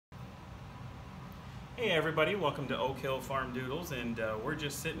Hey everybody, welcome to Oak Hill Farm Doodles, and we're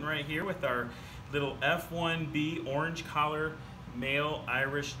just sitting right here with our little F1B orange collar male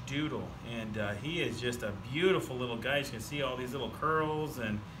Irish doodle, and he is just a beautiful little guy. You can see all these little curls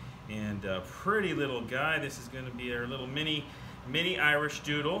and a pretty little guy. This is going to be our little mini Irish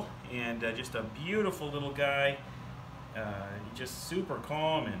doodle, and just a beautiful little guy. Just super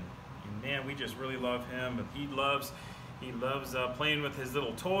calm, and man, we just really love him. But he loves playing with his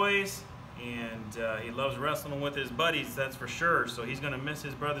little toys. And he loves wrestling with his buddies, that's for sure. So he's going to miss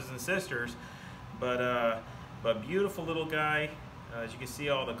his brothers and sisters. But beautiful little guy. As you can see,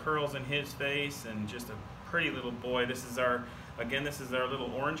 all the curls in his face, and just a pretty little boy. This is our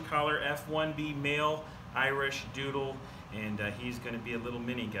little orange collar F1B male Irish doodle, and he's going to be a little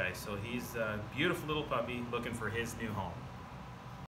mini guy. So he's a beautiful little puppy looking for his new home.